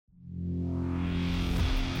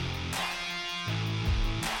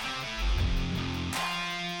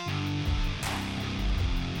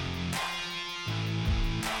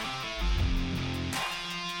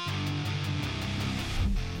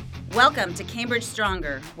Welcome to Cambridge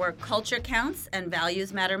Stronger, where culture counts and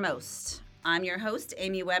values matter most. I'm your host,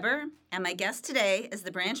 Amy Weber, and my guest today is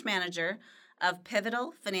the branch manager of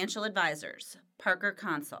Pivotal Financial Advisors, Parker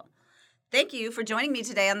Consul. Thank you for joining me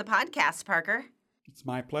today on the podcast, Parker. It's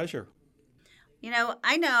my pleasure. You know,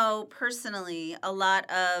 I know personally a lot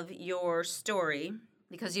of your story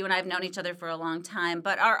because you and I have known each other for a long time,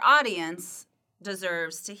 but our audience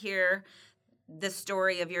deserves to hear the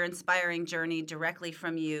story of your inspiring journey directly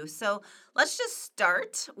from you. So let's just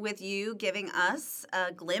start with you giving us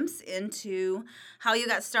a glimpse into how you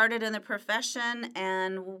got started in the profession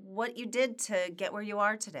and what you did to get where you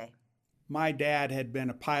are today. My dad had been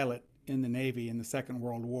a pilot in the Navy in the Second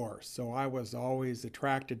World War, so I was always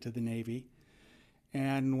attracted to the Navy.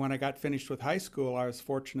 And when I got finished with high school, I was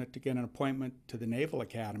fortunate to get an appointment to the Naval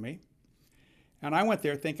Academy. And I went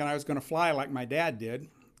there thinking I was going to fly like my dad did,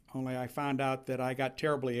 only I found out that I got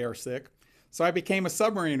terribly airsick. So I became a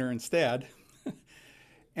submariner instead.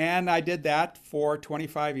 And I did that for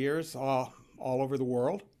 25 years all over the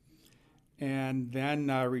world. And then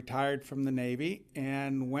retired from the Navy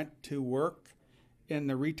and went to work in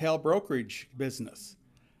the retail brokerage business.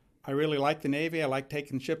 I really liked the Navy. I liked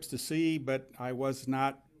taking ships to sea, but I was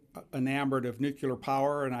not enamored of nuclear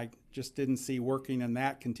power, and I just didn't see working in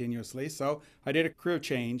that continuously. So I did a career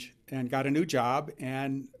change and got a new job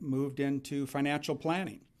and moved into financial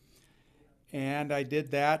planning. And I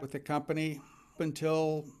did that with the company up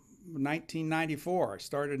until 1994. I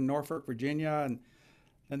started in Norfolk, Virginia, and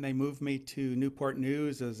then they moved me to Newport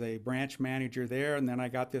News as a branch manager there. And then I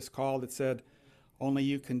got this call that said, only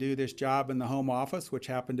you can do this job in the home office, which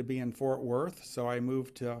happened to be in Fort Worth. So I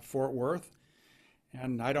moved to Fort Worth.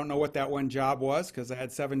 And I don't know what that one job was because I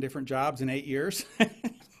had 7 different jobs in 8 years.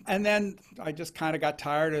 And then I just kind of got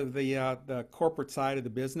tired of the corporate side of the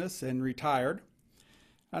business and retired.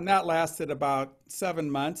 And that lasted about 7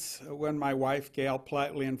 months when my wife, Gail,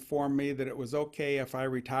 politely informed me that it was okay if I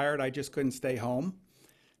retired. I just couldn't stay home.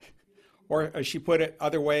 Or as she put it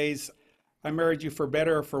other ways, I married you for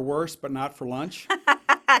better or for worse, but not for lunch.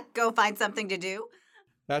 Go find something to do.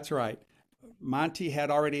 That's right. Monty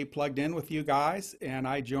had already plugged in with you guys, and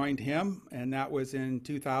I joined him, and that was in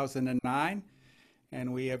 2009.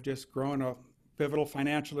 And we have just grown a Pivotal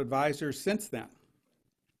Financial Advisors since then.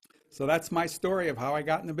 So that's my story of how I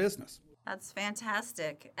got in the business. That's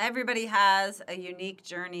fantastic. Everybody has a unique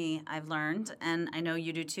journey, I've learned, and I know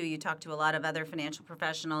you do too. You talk to a lot of other financial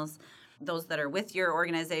professionals, those that are with your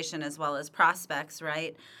organization as well as prospects,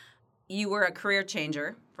 right? You were a career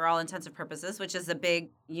changer for all intents and purposes, which is a big,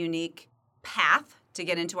 unique path to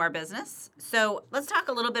get into our business. So let's talk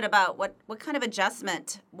a little bit about what kind of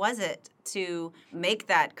adjustment was it to make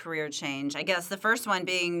that career change? I guess the first one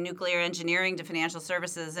being nuclear engineering to financial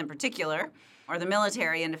services in particular, or the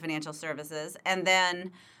military into financial services. And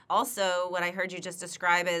then also what I heard you just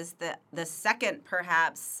describe is the second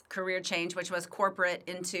perhaps career change, which was corporate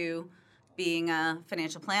into being a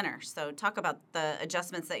financial planner. So talk about the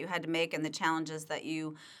adjustments that you had to make and the challenges that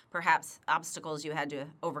you, perhaps obstacles you had to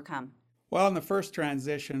overcome. Well, in the first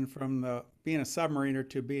transition from being a submariner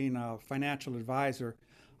to being a financial advisor,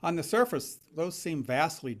 on the surface, those seem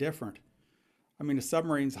vastly different. I mean, a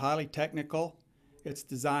submarine's highly technical. It's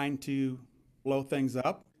designed to blow things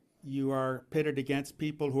up. You are pitted against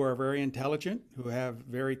people who are very intelligent, who have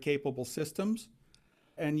very capable systems,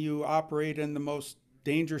 and you operate in the most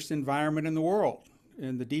dangerous environment in the world,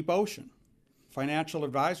 in the deep ocean. Financial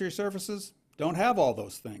advisory services don't have all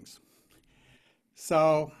those things.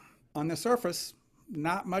 So on the surface,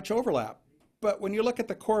 not much overlap. But when you look at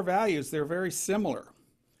the core values, they're very similar.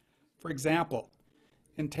 For example,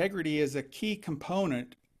 integrity is a key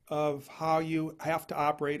component of how you have to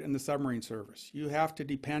operate in the submarine service. You have to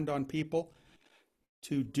depend on people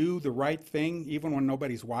to do the right thing even when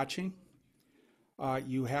nobody's watching.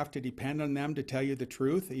 You have to depend on them to tell you the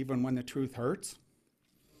truth even when the truth hurts.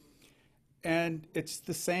 And it's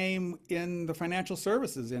the same in the financial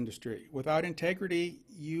services industry. Without integrity,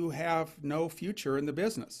 you have no future in the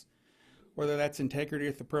business. Whether that's integrity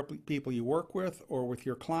with the people you work with or with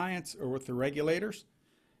your clients or with the regulators,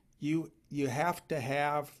 you have to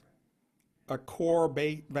have a core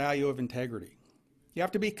value of integrity. You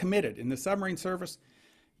have to be committed. In the submarine service,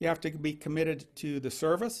 you have to be committed to the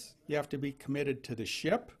service. You have to be committed to the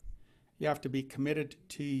ship. You have to be committed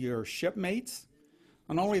to your shipmates.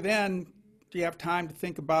 And only then do you have time to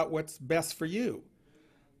think about what's best for you.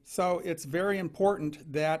 So it's very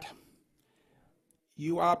important that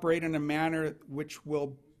you operate in a manner which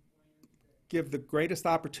will give the greatest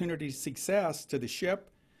opportunity to success to the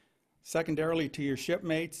ship, secondarily to your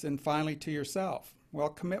shipmates, and finally to yourself. Well,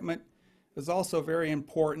 commitment is also very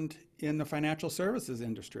important in the financial services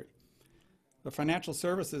industry. The financial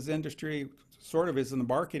services industry sort of is in the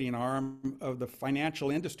marketing arm of the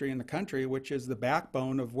financial industry in the country, which is the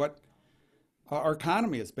backbone of what our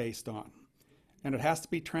economy is based on. And it has to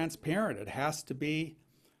be transparent. It has to be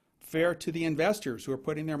fair to the investors who are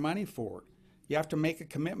putting their money forward. You have to make a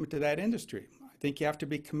commitment to that industry. I think you have to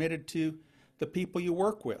be committed to the people you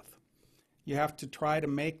work with. You have to try to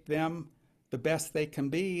make them the best they can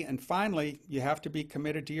be. And finally, you have to be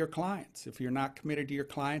committed to your clients. If you're not committed to your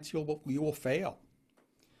clients, you will fail.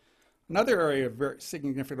 Another area of very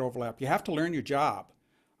significant overlap, you have to learn your job.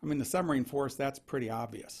 I mean, the submarine force, that's pretty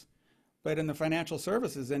obvious. But in the financial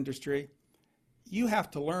services industry, you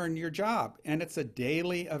have to learn your job, and it's a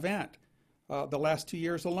daily event. The last 2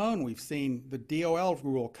 years alone, we've seen the DOL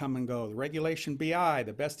rule come and go, the Regulation BI,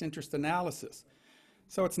 the best interest analysis.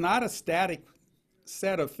 So it's not a static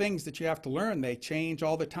set of things that you have to learn. They change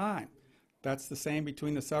all the time. That's the same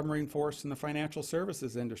between the submarine force and the financial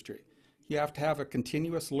services industry. You have to have a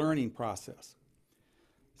continuous learning process.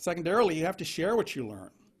 Secondarily, you have to share what you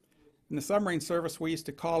learn. In the submarine service, we used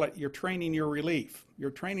to call it, you're training your relief.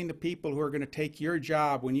 You're training the people who are going to take your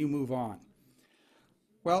job when you move on.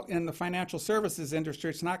 Well, in the financial services industry,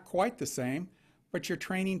 it's not quite the same, but you're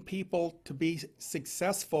training people to be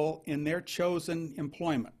successful in their chosen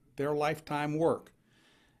employment, their lifetime work.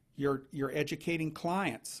 You're educating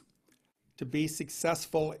clients to be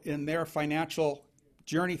successful in their financial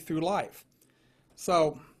journey through life.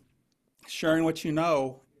 So, sharing what you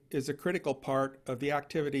know is a critical part of the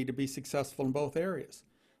activity to be successful in both areas.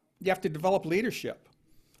 You have to develop leadership.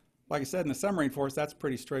 Like I said, in the submarine force, that's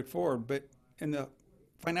pretty straightforward, but in the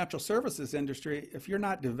financial services industry, if you're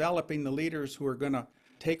not developing the leaders who are going to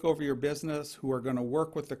take over your business, who are going to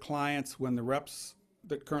work with the clients when the reps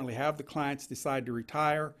that currently have the clients decide to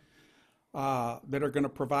retire, that are going to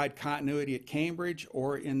provide continuity at Cambridge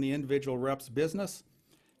or in the individual rep's business,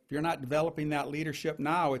 if you're not developing that leadership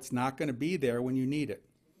now, it's not going to be there when you need it.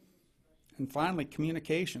 And finally,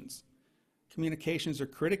 communications. Communications are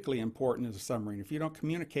critically important as a submarine. If you don't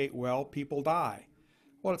communicate well, people die.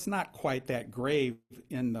 Well, it's not quite that grave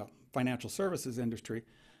in the financial services industry,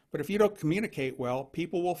 but if you don't communicate well,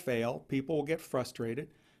 people will fail, people will get frustrated,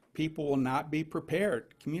 people will not be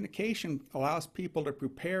prepared. Communication allows people to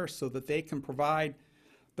prepare so that they can provide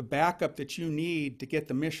the backup that you need to get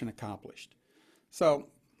the mission accomplished. So,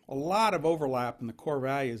 a lot of overlap in the core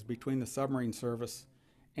values between the submarine service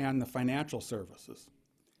and the financial services.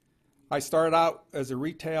 I started out as a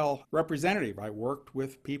retail representative. I worked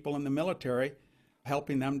with people in the military,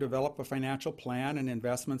 helping them develop a financial plan and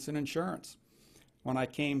investments in insurance. When I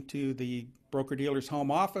came to the broker-dealer's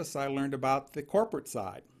home office, I learned about the corporate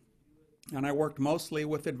side, and I worked mostly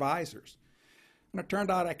with advisors. And it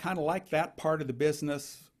turned out I kind of liked that part of the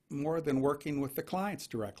business more than working with the clients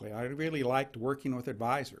directly. I really liked working with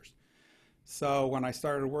advisors. So when I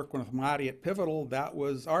started working with Marty at Pivotal, that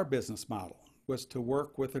was our business model, was to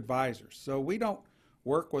work with advisors. So we don't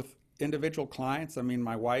work with individual clients. I mean,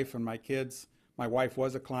 my wife and my kids, my wife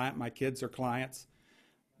was a client, my kids are clients,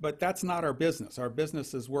 but that's not our business. Our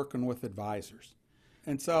business is working with advisors.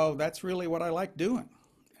 And so that's really what I like doing.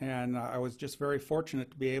 And I was just very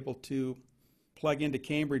fortunate to be able to plug into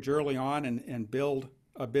Cambridge early on and build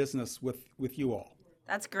a business with you all.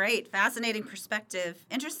 That's great. Fascinating perspective.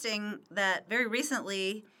 Interesting that very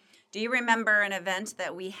recently, do you remember an event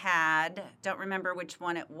that we had? Don't remember which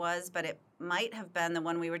one it was, but it might have been the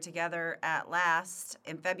one we were together at last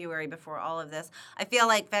in February before all of this. I feel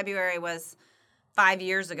like February was 5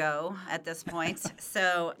 years ago at this point.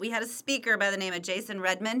 So we had a speaker by the name of Jason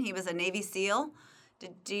Redman. He was a Navy SEAL.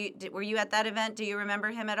 Were you at that event? Do you remember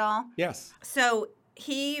him at all? Yes. So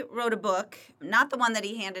he wrote a book, not the one that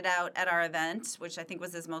he handed out at our event, which I think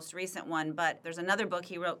was his most recent one, but there's another book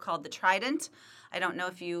he wrote called The Trident. I don't know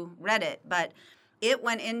if you read it, but it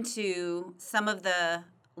went into some of the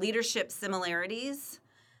leadership similarities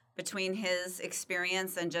between his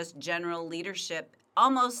experience and just general leadership,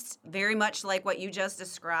 almost very much like what you just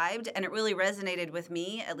described. And it really resonated with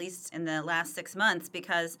me, at least in the last 6 months,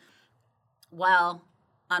 because while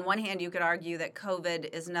on one hand, you could argue that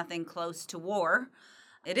COVID is nothing close to war.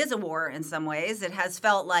 It is a war in some ways. It has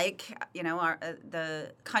felt like,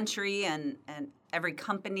 the country and every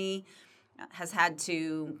company has had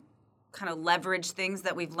to kind of leverage things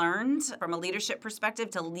that we've learned from a leadership perspective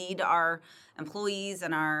to lead our employees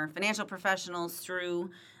and our financial professionals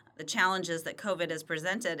through the challenges that COVID has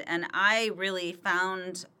presented. And I really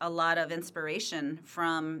found a lot of inspiration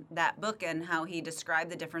from that book and how he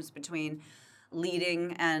described the difference between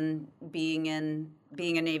leading and being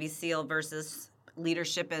a Navy SEAL versus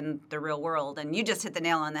leadership in the real world. And you just hit the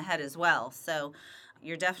nail on the head as well. So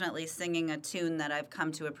You're definitely singing a tune that I've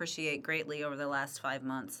come to appreciate greatly over the last 5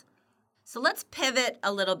 months. So let's pivot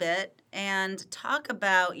a little bit and talk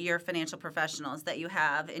about your financial professionals that you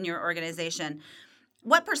have in your organization.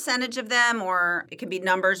 What percentage of them, or it can be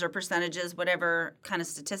numbers or percentages, whatever kind of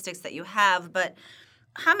statistics that you have, but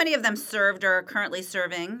how many of them served or are currently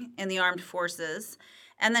serving in the armed forces?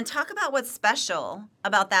 And then talk about what's special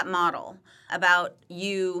about that model, about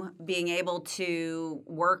you being able to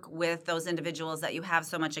work with those individuals that you have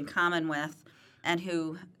so much in common with and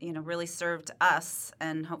who, really served us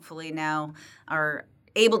and hopefully now are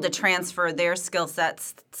able to transfer their skill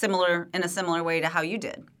sets in a similar way to how you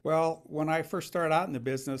did. Well, when I first started out in the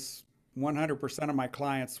business, 100% of my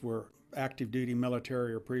clients were active duty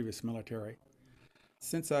military or previous military.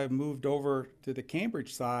 Since I've moved over to the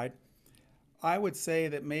Cambridge side, I would say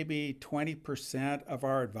that maybe 20% of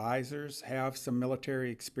our advisors have some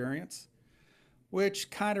military experience,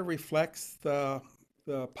 which kind of reflects the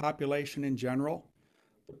population in general.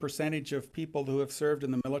 The percentage of people who have served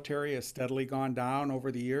in the military has steadily gone down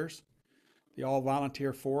over the years. The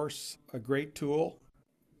all-volunteer force, a great tool,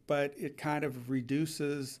 but it kind of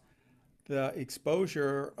reduces the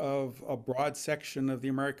exposure of a broad section of the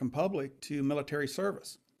American public to military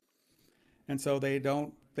service. And so they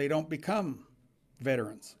don't become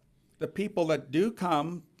veterans. The people that do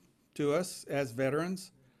come to us as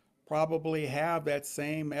veterans probably have that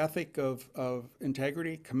same ethic of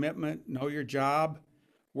integrity, commitment, know your job,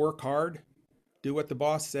 work hard, do what the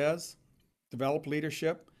boss says, develop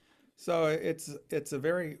leadership. So it's a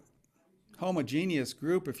very homogeneous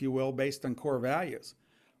group, if you will, based on core values.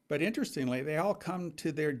 But interestingly, they all come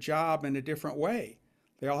to their job in a different way.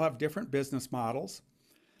 They all have different business models.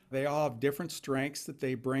 They all have different strengths that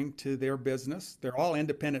they bring to their business. They're all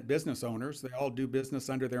independent business owners. They all do business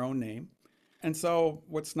under their own name. And so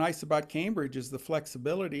what's nice about Cambridge is the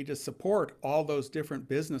flexibility to support all those different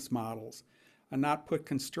business models and not put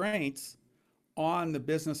constraints on the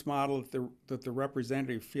business model that the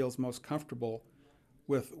representative feels most comfortable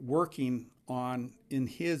with working on in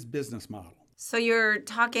his business model. So you're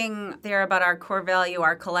talking there about our core value,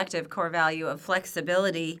 our collective core value of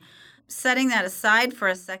flexibility. Setting that aside for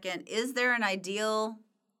a second, is there an ideal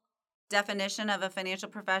definition of a financial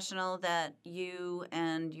professional that you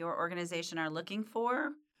and your organization are looking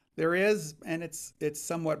for? There is, and it's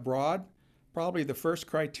somewhat broad. Probably the first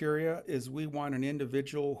criteria is we want an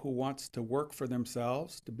individual who wants to work for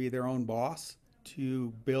themselves, to be their own boss,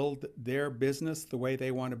 to build their business the way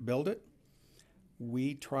they want to build it.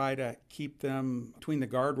 We try to keep them between the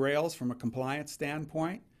guardrails from a compliance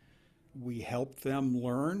standpoint. We help them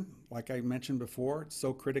learn, like I mentioned before, it's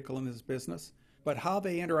so critical in this business. But how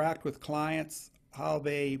they interact with clients, how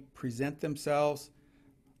they present themselves,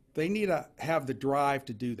 they need to have the drive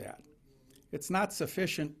to do that. It's not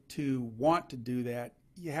sufficient to want to do that.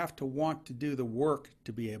 You have to want to do the work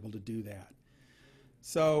to be able to do that.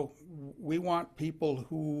 So we want people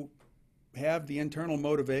who have the internal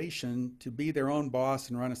motivation to be their own boss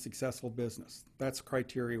and run a successful business. That's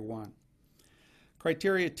criteria one.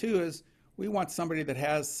 Criteria two is we want somebody that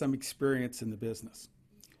has some experience in the business.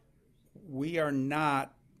 We are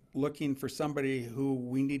not looking for somebody who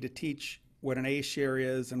we need to teach what an A share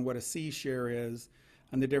is and what a C share is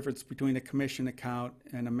and the difference between a commission account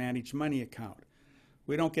and a managed money account.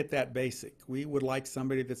 We don't get that basic. We would like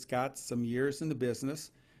somebody that's got some years in the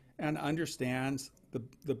business and understands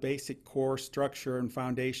the basic core structure and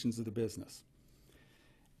foundations of the business.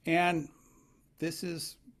 And this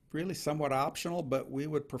is really somewhat optional, but we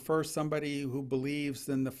would prefer somebody who believes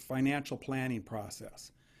in the financial planning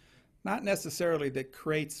process. Not necessarily that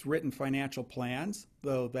creates written financial plans,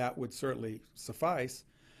 though that would certainly suffice,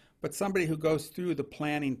 but somebody who goes through the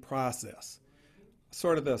planning process,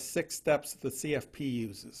 sort of the 6 steps that the CFP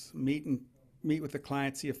uses. Meet with the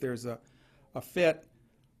client, see if there's a fit,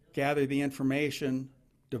 gather the information,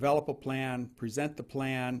 develop a plan, present the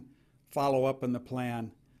plan, follow up on the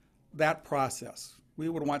plan. That process. We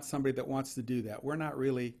would want somebody that wants to do that.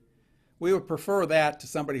 We would prefer that to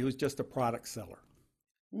somebody who's just a product seller.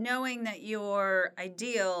 Knowing that your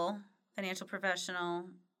ideal financial professional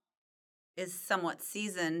is somewhat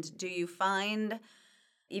seasoned, do you find,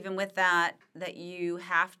 even with that you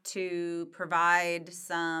have to provide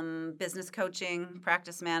some business coaching,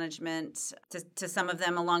 practice management to some of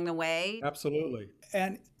them along the way? Absolutely.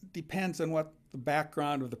 And it depends on what the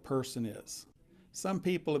background of the person is. Some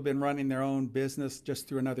people have been running their own business just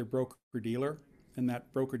through another broker-dealer, and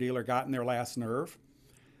that broker-dealer got in their last nerve.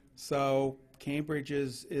 So Cambridge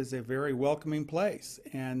is a very welcoming place,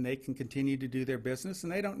 and they can continue to do their business,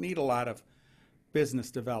 and they don't need a lot of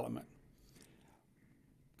business development.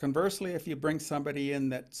 Conversely, if you bring somebody in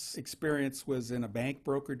that's experience was in a bank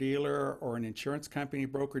broker-dealer or an insurance company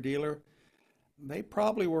broker-dealer, they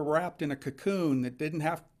probably were wrapped in a cocoon that didn't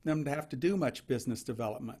have them to have to do much business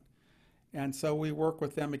development. And so we work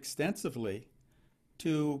with them extensively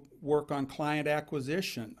to work on client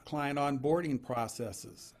acquisition, client onboarding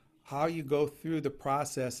processes, how you go through the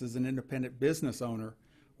process as an independent business owner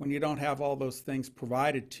when you don't have all those things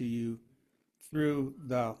provided to you through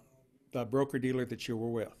the broker-dealer that you were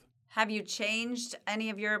with. Have you changed any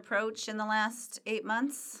of your approach in the last 8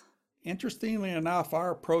 months? Interestingly enough,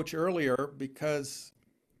 our approach earlier, because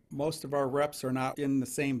most of our reps are not in the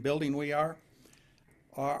same building we are,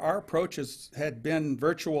 our approaches had been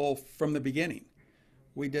virtual from the beginning.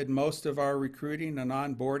 We did most of our recruiting and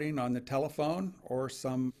onboarding on the telephone or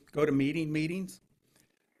some go-to-meeting meetings.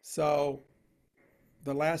 So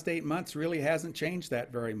the last 8 months really hasn't changed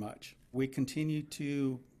that very much. We continue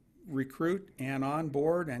to recruit and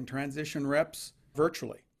onboard and transition reps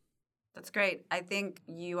virtually. That's great. I think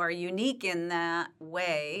you are unique in that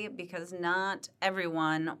way because not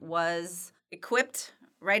everyone was equipped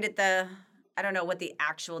right at I don't know what the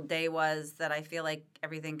actual day was that I feel like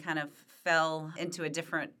everything kind of fell into a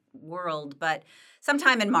different world, but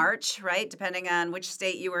sometime in March, right? Depending on which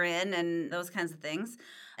state you were in and those kinds of things.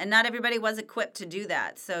 And not everybody was equipped to do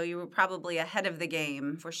that. So you were probably ahead of the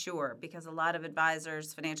game for sure, because a lot of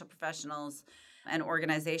advisors, financial professionals, and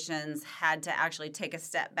organizations had to actually take a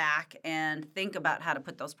step back and think about how to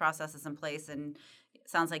put those processes in place. And it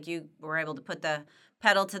sounds like you were able to put the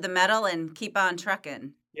pedal to the metal and keep on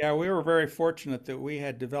trucking. Yeah, we were very fortunate that we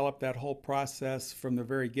had developed that whole process from the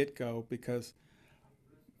very get-go, because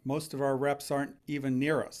most of our reps aren't even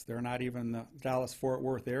near us. They're not even the Dallas-Fort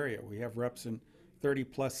Worth area. We have reps in 30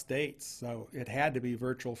 plus states, so it had to be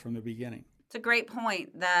virtual from the beginning. It's a great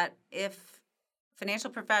point that if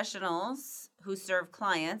financial professionals who serve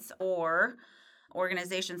clients or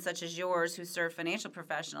organizations such as yours who serve financial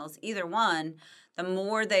professionals, either one, the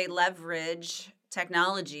more they leverage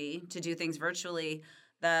technology to do things virtually,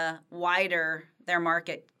 the wider their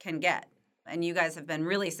market can get. And you guys have been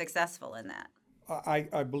really successful in that.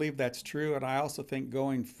 I believe that's true, and I also think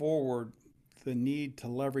going forward, the need to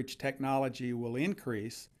leverage technology will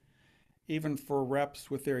increase, even for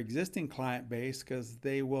reps with their existing client base, because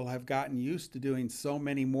they will have gotten used to doing so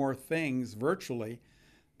many more things virtually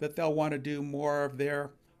that they'll want to do more of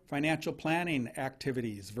their financial planning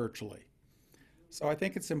activities virtually. So I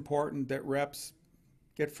think it's important that reps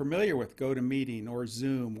get familiar with GoToMeeting or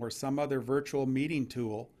Zoom or some other virtual meeting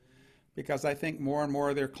tool, because I think more and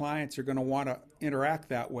more of their clients are going to want to interact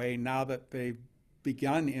that way now that they've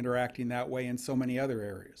begun interacting that way in so many other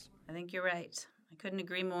areas. I think you're right. I couldn't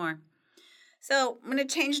agree more. So I'm going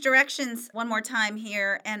to change directions one more time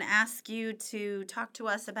here and ask you to talk to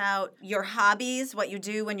us about your hobbies, what you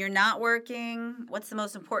do when you're not working, what's the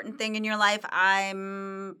most important thing in your life.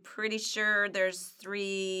 I'm pretty sure there's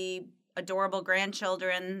 3 adorable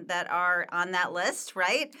grandchildren that are on that list,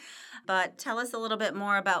 right? But tell us a little bit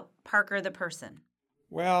more about Parker the person.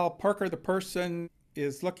 Well, Parker the person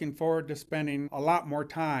is looking forward to spending a lot more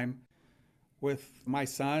time with my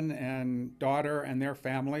son and daughter and their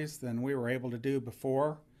families than we were able to do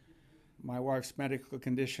before. My wife's medical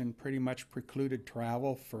condition pretty much precluded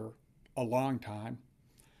travel for a long time.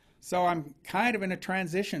 So I'm kind of in a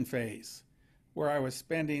transition phase where I was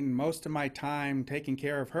spending most of my time taking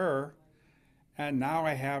care of her, and now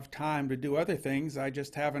I have time to do other things. I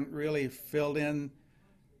just haven't really filled in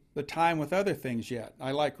the time with other things yet.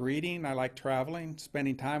 I like reading, I like traveling,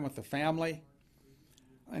 spending time with the family.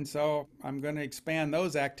 And so I'm going to expand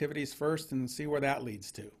those activities first and see where that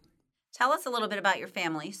leads to. Tell us a little bit about your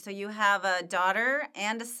family. So you have a daughter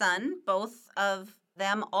and a son. Both of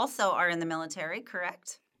them also are in the military,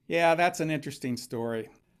 correct? Yeah, that's an interesting story.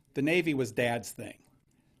 The Navy was Dad's thing.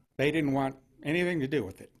 They didn't want anything to do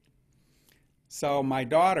with it. So my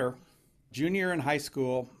daughter, junior in high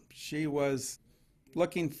school, she was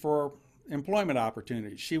looking for employment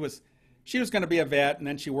opportunities. She was going to be a vet, and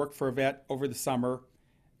then she worked for a vet over the summer.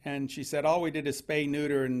 And she said, all we did is spay,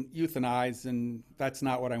 neuter, and euthanize, and that's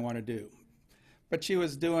not what I want to do. But she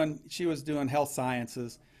was doing health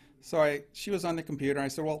sciences. So she was on the computer, and I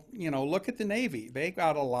said, well, look at the Navy. They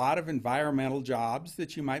got a lot of environmental jobs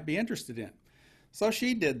that you might be interested in. So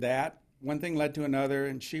she did that. One thing led to another,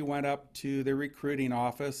 and she went up to the recruiting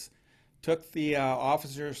office, took the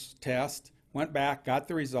officer's test, went back, got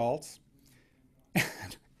the results.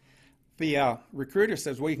 The recruiter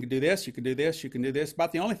says, well, you can do this, you can do this, you can do this.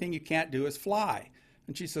 About the only thing you can't do is fly.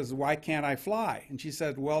 And she says, why can't I fly? And she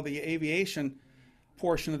said, well, the aviation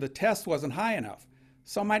portion of the test wasn't high enough.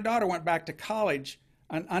 So my daughter went back to college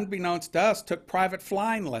and unbeknownst to us, took private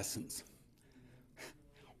flying lessons.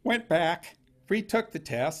 Went back, retook the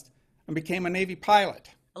test, and became a Navy pilot.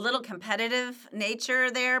 A little competitive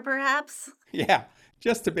nature there, perhaps? Yeah,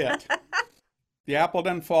 just a bit. The apple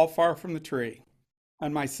doesn't fall far from the tree.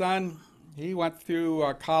 And my son, he went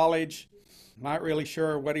through college, not really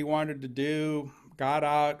sure what he wanted to do, got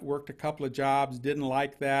out, worked a couple of jobs, didn't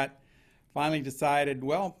like that. Finally decided,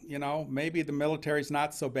 well, maybe the military's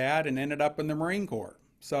not so bad, and ended up in the Marine Corps.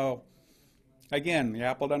 So, again, the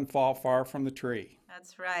apple doesn't fall far from the tree.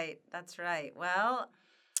 That's right. That's right. Well,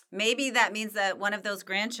 maybe that means that one of those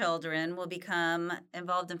grandchildren will become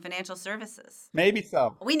involved in financial services. Maybe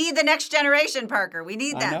so. We need the next generation, Parker. We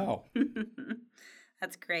need them. I know.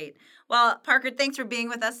 That's great. Well, Parker, thanks for being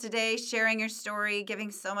with us today, sharing your story, giving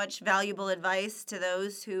so much valuable advice to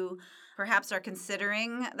those who perhaps are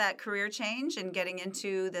considering that career change and getting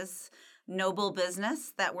into this noble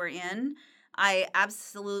business that we're in. I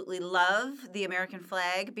absolutely love the American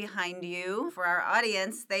flag behind you. For our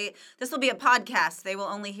audience, this will be a podcast. They will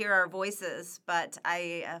only hear our voices, but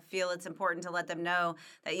I feel it's important to let them know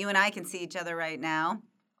that you and I can see each other right now,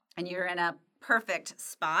 and you're in a perfect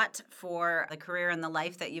spot for the career and the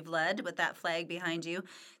life that you've led with that flag behind you.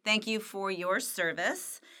 Thank you for your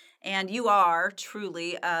service. And you are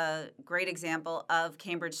truly a great example of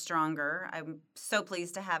Cambridge Stronger. I'm so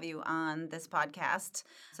pleased to have you on this podcast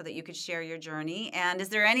so that you could share your journey. And is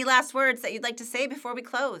there any last words that you'd like to say before we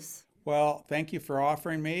close? Well, thank you for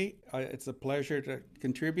offering me. It's a pleasure to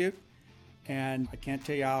contribute. And I can't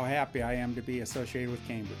tell you how happy I am to be associated with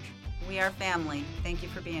Cambridge. We are family. Thank you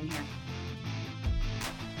for being here.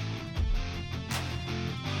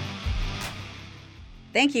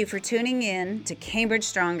 Thank you for tuning in to Cambridge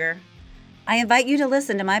Stronger. I invite you to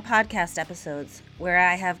listen to my podcast episodes where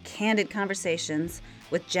I have candid conversations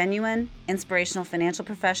with genuine, inspirational financial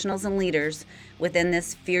professionals and leaders within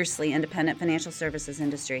this fiercely independent financial services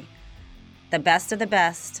industry. The best of the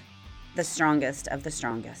best, the strongest of the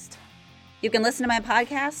strongest. You can listen to my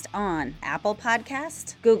podcast on Apple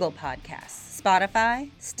Podcasts, Google Podcasts,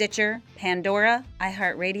 Spotify, Stitcher, Pandora,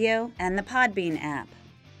 iHeartRadio, and the Podbean app.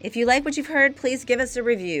 If you like what you've heard, please give us a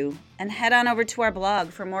review and head on over to our blog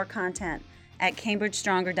for more content at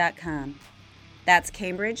CambridgeStronger.com. That's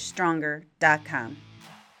CambridgeStronger.com.